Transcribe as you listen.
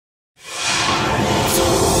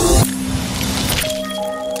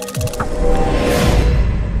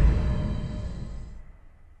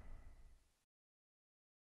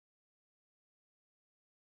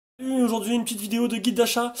une petite vidéo de guide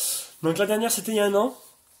d'achat. Donc la dernière c'était il y a un an.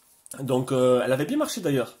 Donc elle avait bien marché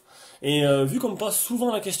d'ailleurs. Et vu qu'on me pose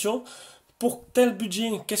souvent la question, pour tel budget,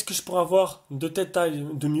 qu'est-ce que je pourrais avoir de telle taille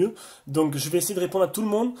de mieux? Donc je vais essayer de répondre à tout le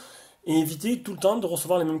monde et éviter tout le temps de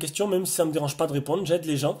recevoir les mêmes questions, même si ça ne me dérange pas de répondre, j'aide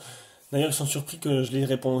les gens. D'ailleurs ils sont surpris que je les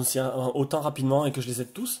réponds aussi autant rapidement et que je les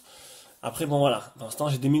aide tous. Après bon voilà, pour l'instant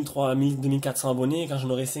j'ai 2400 abonnés, et quand j'en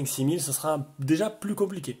aurai 5-6 000, ce sera déjà plus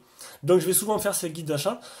compliqué. Donc je vais souvent faire ces guides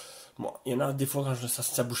d'achat. Bon, il y en a des fois quand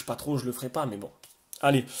ça bouge pas trop, je le ferai pas, mais bon.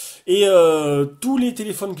 Allez, et tous les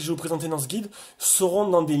téléphones que je vais vous présenter dans ce guide seront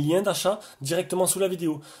dans des liens d'achat directement sous la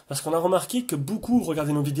vidéo. Parce qu'on a remarqué que beaucoup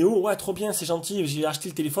regardaient nos vidéos, ouais trop bien, c'est gentil, j'ai acheté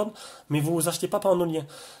le téléphone, mais vous achetez pas par nos liens.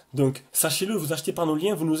 Donc sachez-le, vous achetez par nos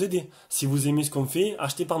liens, vous nous aidez. Si vous aimez ce qu'on fait,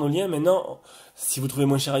 achetez par nos liens. Maintenant, si vous trouvez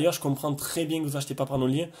moins cher ailleurs, je comprends très bien que vous achetez pas par nos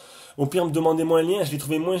liens. Au pire, demandez-moi un lien, je l'ai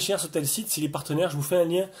trouvé moins cher sur tel site, s'il est partenaire, je vous fais un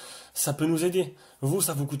lien, ça peut nous aider. Vous,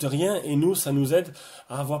 ça vous coûte rien, et nous, ça nous aide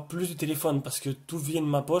à avoir plus de téléphones, parce que tout vient de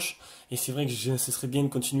ma poche, et c'est vrai que ce serait bien de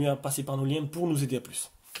continuer à passer par nos liens pour nous aider à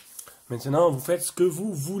plus. Maintenant, vous faites ce que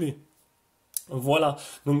vous voulez. Voilà,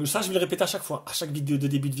 donc ça je vais le répéter à chaque fois, à chaque vidéo de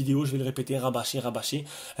début de vidéo, je vais le répéter, rabâcher, rabâcher,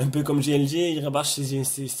 un peu comme GLG, il rabâche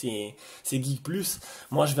ses Geek Plus,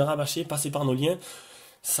 moi je vais rabâcher, passer par nos liens,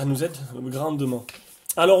 ça nous aide grandement.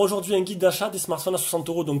 Alors aujourd'hui un guide d'achat des smartphones à 60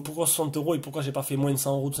 €, donc pourquoi 60 € et pourquoi j'ai pas fait moins de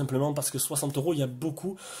 100 € tout simplement, parce que 60 € il y a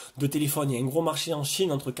beaucoup de téléphones, il y a un gros marché en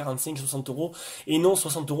Chine entre 45 et 60 €, et non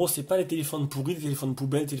 60 € c'est pas les téléphones pourris, les téléphones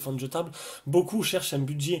poubelles, les téléphones jetables, beaucoup cherchent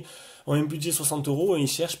ont un budget 60 € et ils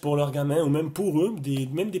cherchent pour leurs gamins ou même pour eux,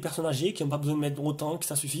 même des personnes âgées qui n'ont pas besoin de mettre autant, que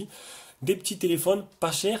ça suffit, des petits téléphones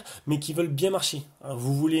pas chers mais qui veulent bien marcher. Alors,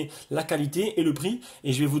 vous voulez la qualité et le prix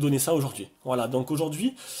et je vais vous donner ça aujourd'hui. Voilà, donc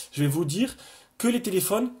aujourd'hui je vais vous dire que les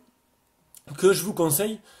téléphones que je vous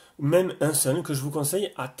conseille, même un seul que je vous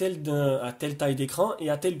conseille à telle taille d'écran et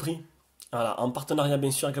à tel prix. Voilà, en partenariat bien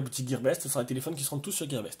sûr avec la boutique Gearbest, ce sera les téléphones qui seront tous sur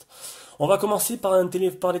Gearbest. On va commencer par les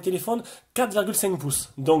téléphones 4,5 pouces.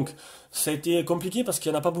 Donc ça a été compliqué parce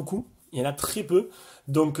qu'il n'y en a pas beaucoup, il y en a très peu.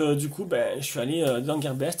 Donc du coup, je suis allé dans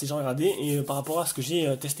Gearbest et j'ai regardé par rapport à ce que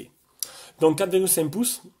j'ai testé. Donc 4,5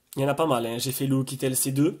 pouces, il y en a pas mal. Hein. J'ai fait le oukitel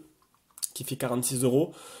C2 qui fait 46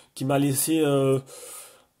 €, qui m'a laissé...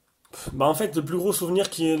 en fait, le plus gros souvenir,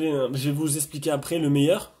 je vais vous expliquer après, le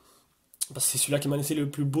meilleur, parce que c'est celui-là qui m'a laissé le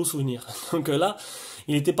plus beau souvenir. Donc là,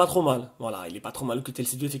 il était pas trop mal. Voilà, il est pas trop mal, que tel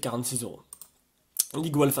C2 fait 46 €.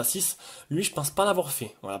 leagoo Alpha 6, lui, je pense pas l'avoir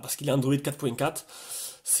fait. Voilà, parce qu'il est Android 4.4.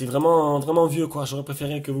 C'est vraiment, vraiment vieux, quoi. J'aurais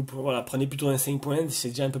préféré que vous preniez plutôt un 5.1, c'est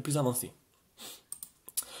déjà un peu plus avancé.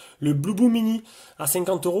 Le leagoo Mini à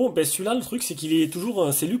 50 €, celui-là, le truc, c'est qu'il est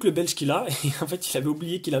toujours, c'est Luc le Belge qui l'a, et en fait, il avait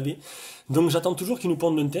oublié qu'il avait. Donc, j'attends toujours qu'il nous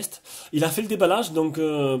ponde un test. Il a fait le déballage, donc,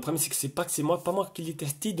 le problème, c'est que c'est pas moi qui l'ai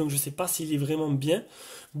testé, donc je sais pas s'il est vraiment bien.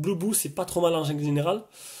 leagoo, c'est pas trop mal en général.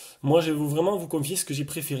 Moi, je vais vraiment vous confier ce que j'ai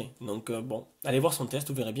préféré. Donc, bon, allez voir son test,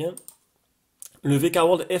 vous verrez bien. Le VK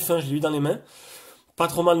World F1, je l'ai eu dans les mains. Pas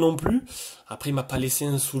trop mal non plus. Après, il m'a pas laissé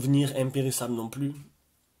un souvenir impérissable non plus.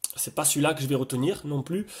 C'est pas celui-là que je vais retenir non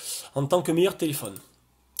plus en tant que meilleur téléphone.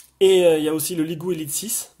 Et il y a aussi le leagoo Elite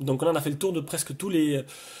 6. Donc là on a fait le tour de presque tous les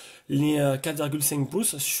 4,5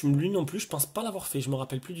 pouces. Lui non plus, je pense pas l'avoir fait, je me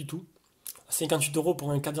rappelle plus du tout. 58 €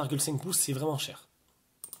 pour un 4,5 pouces, c'est vraiment cher.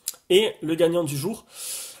 Et le gagnant du jour,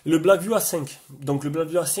 le Blackview A5. Donc le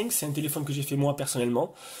Blackview A5, c'est un téléphone que j'ai fait moi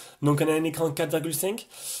personnellement. Donc on a un écran 4,5,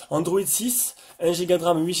 Android 6, 1 Go de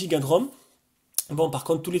RAM, 8 Go de ROM. Bon, par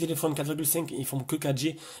contre, tous les téléphones 4,5, ils font que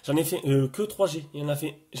 4G. J'en ai fait que 3G.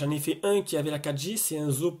 J'en ai fait un qui avait la 4G, c'est un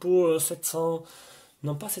Oppo 700...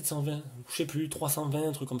 Non, pas 720, je sais plus, 320,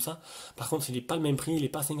 un truc comme ça. Par contre, il n'est pas le même prix, il n'est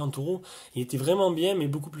pas 50 €. Il était vraiment bien, mais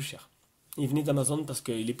beaucoup plus cher. Il venait d'Amazon parce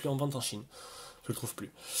qu'il est plus en vente en Chine. Je le trouve plus.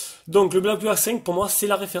 Donc, le Blackview A5, pour moi, c'est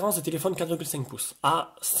la référence de téléphone 4,5 pouces.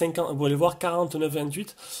 À 50, vous allez voir,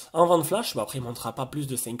 49,28 en vente flash. Bon, après, il ne montera pas plus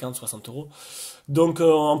de 50-60 €. Donc,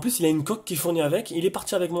 en plus, il a une coque qui fournit avec. Il est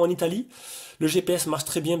parti avec moi en Italie. Le GPS marche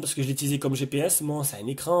très bien parce que je l'ai utilisé comme GPS. Moi, c'est un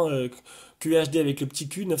écran QHD avec le petit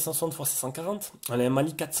Q, 960 x 640. On a un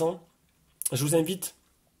Mali 400. Je vous invite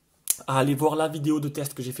à aller voir la vidéo de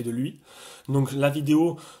test que j'ai fait de lui. Donc la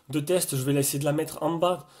vidéo de test, je vais essayer de la mettre en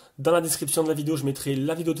bas dans la description de la vidéo. Je mettrai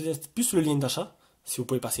la vidéo de test plus le lien d'achat, si vous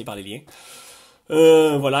pouvez passer par les liens.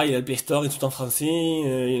 Voilà, il a le Play Store, il est tout en français.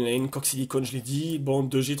 Il a une coque silicone, je l'ai dit. Bon,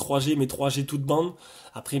 2G, 3G, mais 3G toute bande.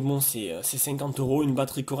 Après, bon, c'est 50 €, une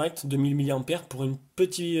batterie correcte, 2000 mAh pour un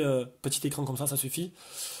petit écran comme ça suffit.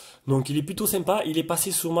 Donc il est plutôt sympa. Il est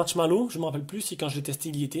passé sur Marshmallow, je me rappelle plus si quand je l'ai testé,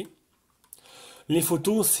 il y était. Les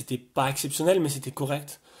photos, c'était pas exceptionnel, mais c'était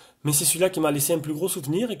correct. Mais c'est celui-là qui m'a laissé un plus gros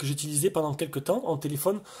souvenir et que j'utilisais pendant quelques temps en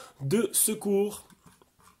téléphone de secours.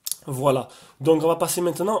 Voilà, donc on va passer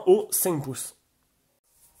maintenant au 5 pouces.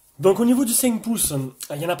 Donc au niveau du 5 pouces,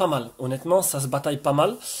 il y en a pas mal. Honnêtement, ça se bataille pas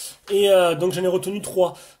mal. Et donc j'en ai retenu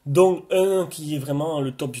 3, dont un qui est vraiment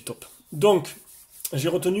le top du top. Donc j'ai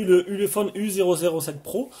retenu le Ulefone U007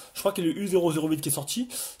 Pro. Je crois que le U008 qui est sorti.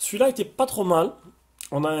 Celui-là était pas trop mal.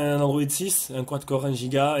 On a un Android 6, un quad-core 1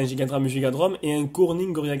 Go, 1 Go de RAM, 1 Go de ROM et un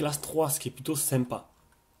Corning Gorilla Glass 3, ce qui est plutôt sympa.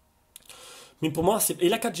 Mais pour moi, c'est. Et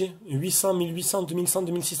la 4G, 800, 1800, 2100,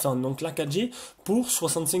 2600. Donc la 4G pour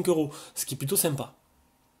 65 euros, ce qui est plutôt sympa.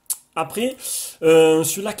 Après,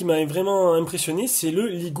 celui-là qui m'avait vraiment impressionné, c'est le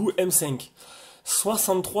leagoo M5.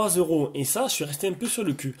 63 euros. Et ça, je suis resté un peu sur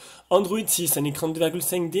le cul. Android 6, un écran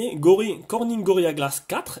 2,5D, Corning Gorilla Glass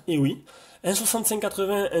 4, et oui. Un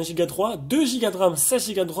 6580, 1 Go 3, 2 Go de RAM,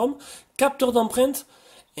 16 Go de ROM, capteur d'empreinte.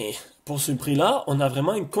 Et pour ce prix-là, on a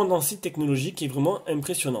vraiment une condensée technologique qui est vraiment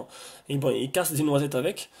impressionnant. Et bon, il casse des noisettes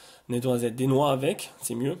avec, des noix avec,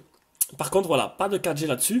 c'est mieux. Par contre, voilà, pas de 4G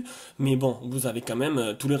là-dessus, mais bon, vous avez quand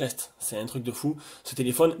même tout le reste. C'est un truc de fou. Ce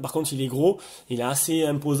téléphone, par contre, il est gros, il est assez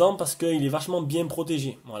imposant parce qu'il est vachement bien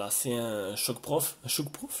protégé. Voilà, c'est un shockproof.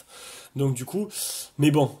 Donc du coup,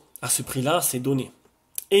 mais bon, à ce prix-là, c'est donné.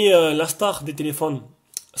 Et la star des téléphones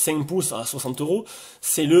 5 pouces à 60 euros,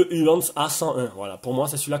 c'est le Uhans A101. Voilà, pour moi,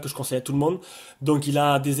 c'est celui-là que je conseille à tout le monde. Donc il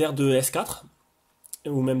a des airs de S4.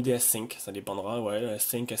 Ou même des S5, ça dépendra, ouais,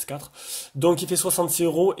 S5, S4. Donc il fait 66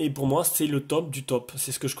 euros et pour moi c'est le top du top.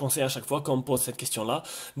 C'est ce que je conseille à chaque fois quand on me pose cette question-là.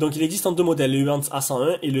 Donc il existe en deux modèles, le Uhans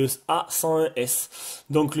A101 et le A101S.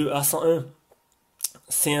 Donc le A101,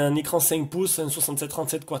 c'est un écran 5 pouces, un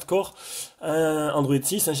 6737 quad-core, un Android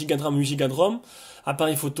 6, 1 Go de RAM, 8 Go de ROM,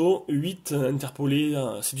 appareil photo 8 interpolé,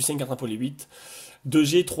 c'est du 5 interpolé 8.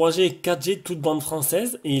 2G, 3G, 4G, toutes bandes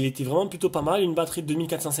françaises, et il était vraiment plutôt pas mal, une batterie de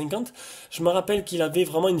 2450. Je me rappelle qu'il avait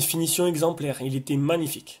vraiment une finition exemplaire, il était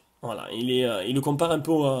magnifique. Voilà, il le compare un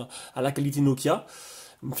peu à la qualité Nokia.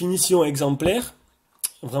 Une finition exemplaire,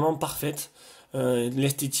 vraiment parfaite.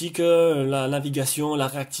 L'esthétique, la navigation, la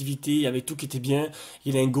réactivité, il y avait tout qui était bien.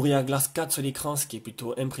 Il a un Gorilla Glass 4 sur l'écran, ce qui est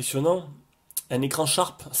plutôt impressionnant. Un écran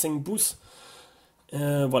Sharp 5 pouces.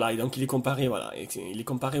 Voilà, et donc il est comparé, voilà, il est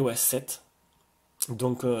comparé au S7.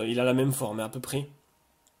 Donc il a la même forme à peu près.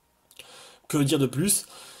 Que dire de plus?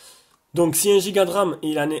 Donc si 1 Go de RAM,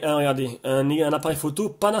 il a regardez, un appareil photo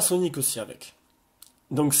Panasonic aussi avec.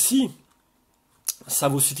 Donc si ça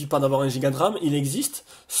vous suffit pas d'avoir 1 Go de RAM, il existe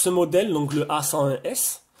ce modèle, donc le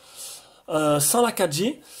A101S, sans la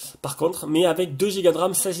 4G par contre, mais avec 2 Go de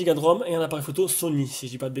RAM, 16 Go de ROM et un appareil photo Sony, si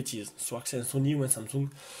je dis pas de bêtises. Soit que c'est un Sony ou un Samsung.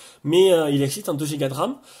 Mais il existe en 2 Go de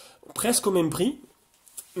RAM, presque au même prix.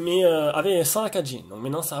 Mais avec sans la 4G. Donc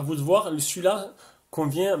maintenant, c'est à vous de voir. Celui-là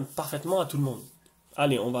convient parfaitement à tout le monde.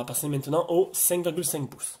 Allez, on va passer maintenant au 5,5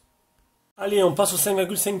 pouces. Allez, on passe au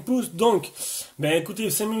 5,5 pouces. Donc, ben écoutez,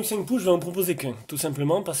 5,5 pouces, je vais en proposer qu'un. Tout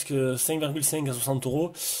simplement parce que 5,5 à 60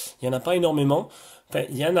 euros, il n'y en a pas énormément. Enfin,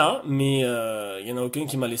 il y en a, mais il n'y en a aucun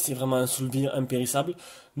qui m'a laissé vraiment un souvenir impérissable.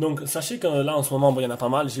 Donc, sachez que là, en ce moment, bon, il y en a pas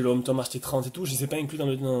mal. J'ai le Home acheté 30 et tout. Je ne les ai pas inclus dans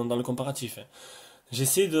le comparatif. J'ai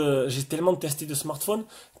tellement testé de smartphones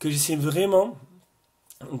que j'essaie vraiment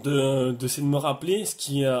d'essayer de me rappeler ce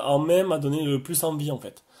qui en même m'a donné le plus envie en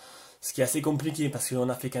fait. Ce qui est assez compliqué parce qu'on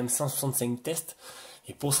a fait quand même 165 tests.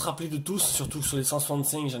 Et pour se rappeler de tous, surtout sur les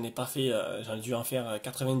 165, j'en ai pas fait, j'en ai dû en faire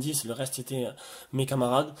 90, le reste c'était mes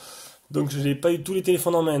camarades. Donc je n'ai pas eu tous les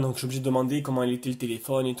téléphones en main, donc je suis obligé de demander comment il était le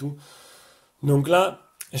téléphone et tout. Donc là,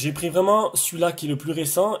 j'ai pris vraiment celui-là qui est le plus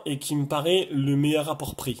récent et qui me paraît le meilleur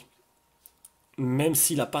rapport prix. Même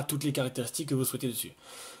s'il n'a pas toutes les caractéristiques que vous souhaitez dessus.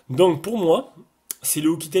 Donc pour moi, c'est le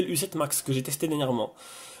oukitel U7 Max que j'ai testé dernièrement.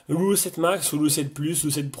 Le U7 Max ou le U7 Plus, le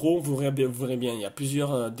U7 Pro, vous verrez bien, il y a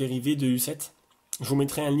plusieurs dérivés de U7. Je vous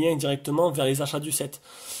mettrai un lien directement vers les achats du 7.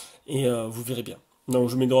 Et vous verrez bien. Donc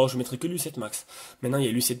je mettrai que l'U7 Max. Maintenant il y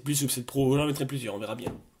a l'U7 Plus, l'U7 Pro, j'en mettrai plusieurs, on verra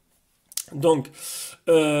bien. Donc,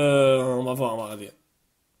 on va voir, on va regarder.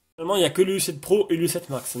 Finalement, il n'y a que le U7 Pro et l'U7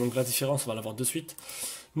 Max. Donc la différence, on va la voir de suite.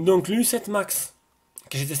 Donc l'U7 Max,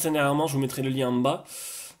 que j'ai testé dernièrement, je vous mettrai le lien en bas.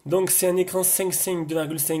 Donc c'est un écran 5.5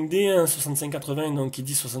 2,5D, un 6580, donc qui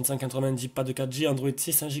dit 6580 dit pas de 4G, Android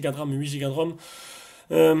 6, 1 Go de RAM, 8 Go de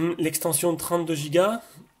ROM, l'extension 32 Go,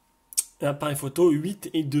 appareil photo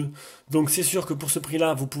 8 et 2. Donc c'est sûr que pour ce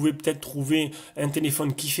prix-là, vous pouvez peut-être trouver un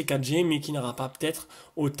téléphone qui fait 4G, mais qui n'aura pas peut-être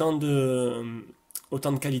autant de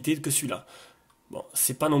qualité que celui-là. Bon,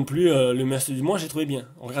 c'est pas non plus le meilleur du mois, j'ai trouvé bien.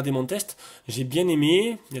 Regardez mon test, j'ai bien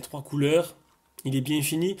aimé, les 3 couleurs, il est bien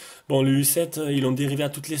fini. Bon, le U7, ils l'ont dérivé à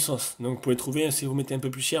toutes les sauces. Donc vous pouvez trouver, si vous mettez un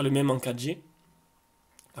peu plus cher, le même en 4G.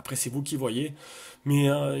 Après, c'est vous qui voyez.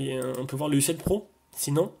 Mais on peut voir le U7 Pro,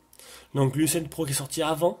 sinon. Donc le U7 Pro qui est sorti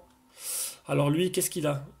avant. Alors lui, qu'est-ce qu'il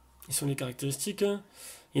a? Ils sont les caractéristiques.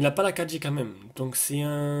 Il n'a pas la 4G quand même. Donc c'est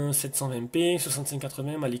un 720p,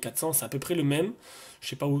 6580, Mali 400, c'est à peu près le même. Je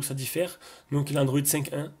sais pas où ça diffère. Donc il a Android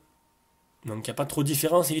 5.1. Donc il n'y a pas trop de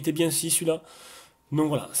différence. Il était bien aussi celui-là. Donc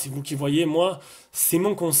voilà, c'est vous qui voyez. Moi, c'est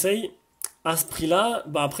mon conseil. À ce prix-là,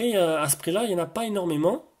 bah après, à ce prix-là, il n'y en a pas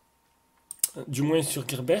énormément. Du moins sur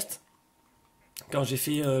Gearbest. Quand j'ai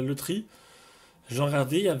fait le tri, j'ai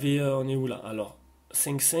regardé, il y avait, on est où là? Alors,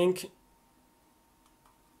 5.5.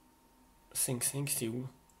 5.5, c'est où?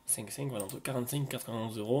 5.5, voilà, entre 45 et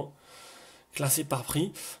 91 euros. Classé par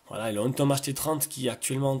prix. Voilà, et le Phantom HT30 qui est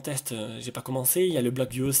actuellement en test, j'ai pas commencé. Il y a le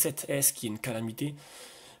Blackview 7S qui est une calamité.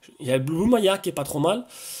 Il y a le Blue Maya qui est pas trop mal,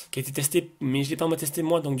 qui a été testé, mais je l'ai pas moi testé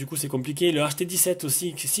moi, donc du coup c'est compliqué. Le HT17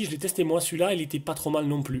 aussi, si je l'ai testé moi, celui-là, il était pas trop mal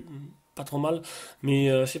non plus. Pas trop mal, mais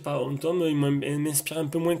je sais pas, Phantom, il m'inspire un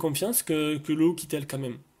peu moins confiance que le oukitel quand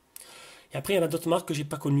même. Et après, il y en a d'autres marques que j'ai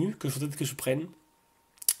pas connues, que je voudrais que je prenne,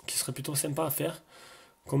 qui serait plutôt sympa à faire.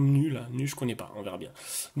 Comme Nu, là. Nu, je connais pas, on verra bien.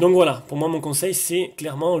 Donc voilà, pour moi, mon conseil, c'est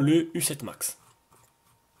clairement le U7 Max.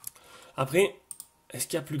 Après, est-ce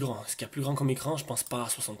qu'il y a plus grand? Est-ce qu'il y a plus grand comme écran? Je pense pas à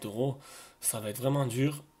 60 euros. Ça va être vraiment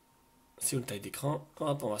dur. C'est où la taille d'écran?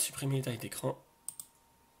 Hop, on va supprimer les tailles d'écran.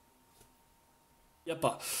 Il n'y a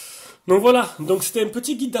pas. Donc voilà, donc c'était un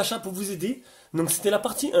petit guide d'achat pour vous aider. Donc c'était la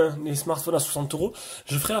partie 1, les smartphones à 60 euros.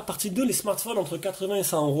 Je ferai la partie 2, les smartphones entre 80 et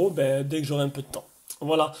 100 euros, ben, dès que j'aurai un peu de temps.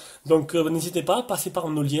 Voilà, donc n'hésitez pas, passez par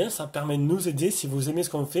nos liens, ça permet de nous aider. Si vous aimez ce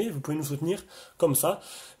qu'on fait, vous pouvez nous soutenir comme ça.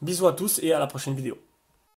 Bisous à tous et à la prochaine vidéo.